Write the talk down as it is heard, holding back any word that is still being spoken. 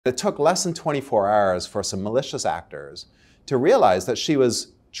It took less than 24 hours for some malicious actors to realize that she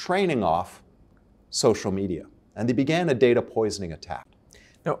was training off social media, and they began a data poisoning attack.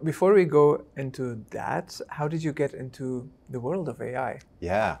 Now, before we go into that, how did you get into the world of AI?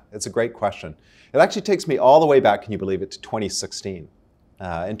 Yeah, it's a great question. It actually takes me all the way back, can you believe it, to 2016.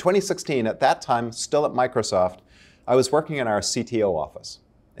 In 2016, at that time, still at Microsoft, I was working in our CTO office.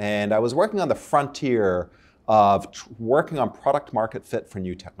 And I was working on the frontier of working on product market fit for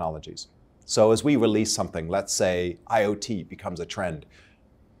new technologies. So as we release something, let's say IoT becomes a trend,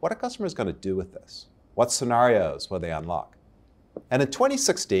 what are customers going to do with this? What scenarios will they unlock? And in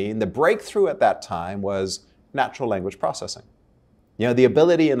 2016, the breakthrough at that time was natural language processing. You know, the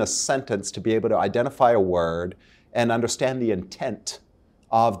ability in a sentence to be able to identify a word and understand the intent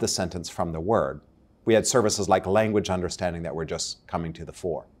of the sentence from the word. We had services like language understanding that were just coming to the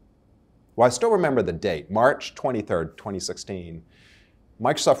fore. Well, I still remember the date, March 23rd, 2016.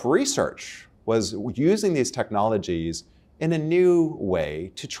 Microsoft Research was using these technologies in a new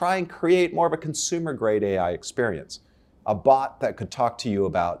way to try and create more of a consumer-grade AI experience. A bot that could talk to you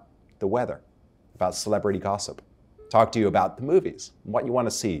about the weather, about celebrity gossip, talk to you about the movies, what you want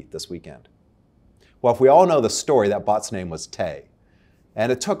to see this weekend. Well, if we all know the story, that bot's name was Tay.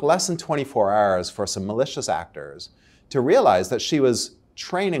 And it took less than 24 hours for some malicious actors to realize that she was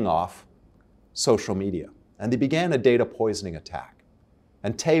training off social media. And they began a data poisoning attack.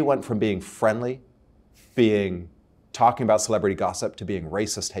 And Tay went from being friendly, talking about celebrity gossip, to being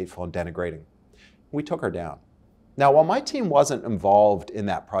racist, hateful, and denigrating. We took her down. Now, while my team wasn't involved in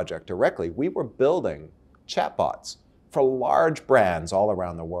that project directly, we were building chatbots for large brands all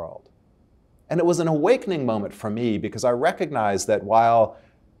around the world. And it was an awakening moment for me because I recognized that while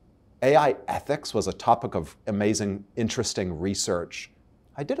AI ethics was a topic of amazing, interesting research,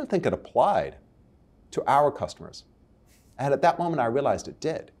 I didn't think it applied to our customers. And at that moment, I realized it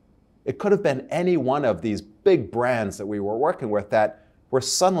did. It could have been any one of these big brands that we were working with that were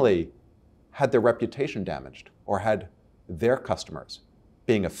suddenly had their reputation damaged or had their customers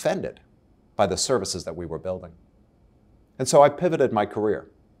being offended by the services that we were building. And so I pivoted my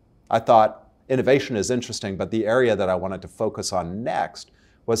career. I thought innovation is interesting, but the area that I wanted to focus on next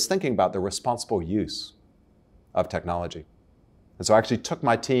was thinking about the responsible use of technology. And so I actually took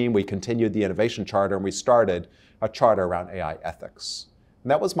my team, we continued the innovation charter, and we started a charter around AI ethics. And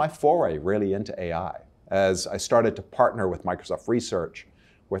that was my foray really into AI, as I started to partner with Microsoft Research,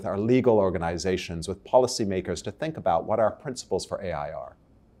 with our legal organizations, with policymakers to think about what our principles for AI are,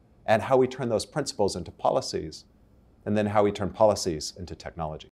 and how we turn those principles into policies, and then how we turn policies into technology.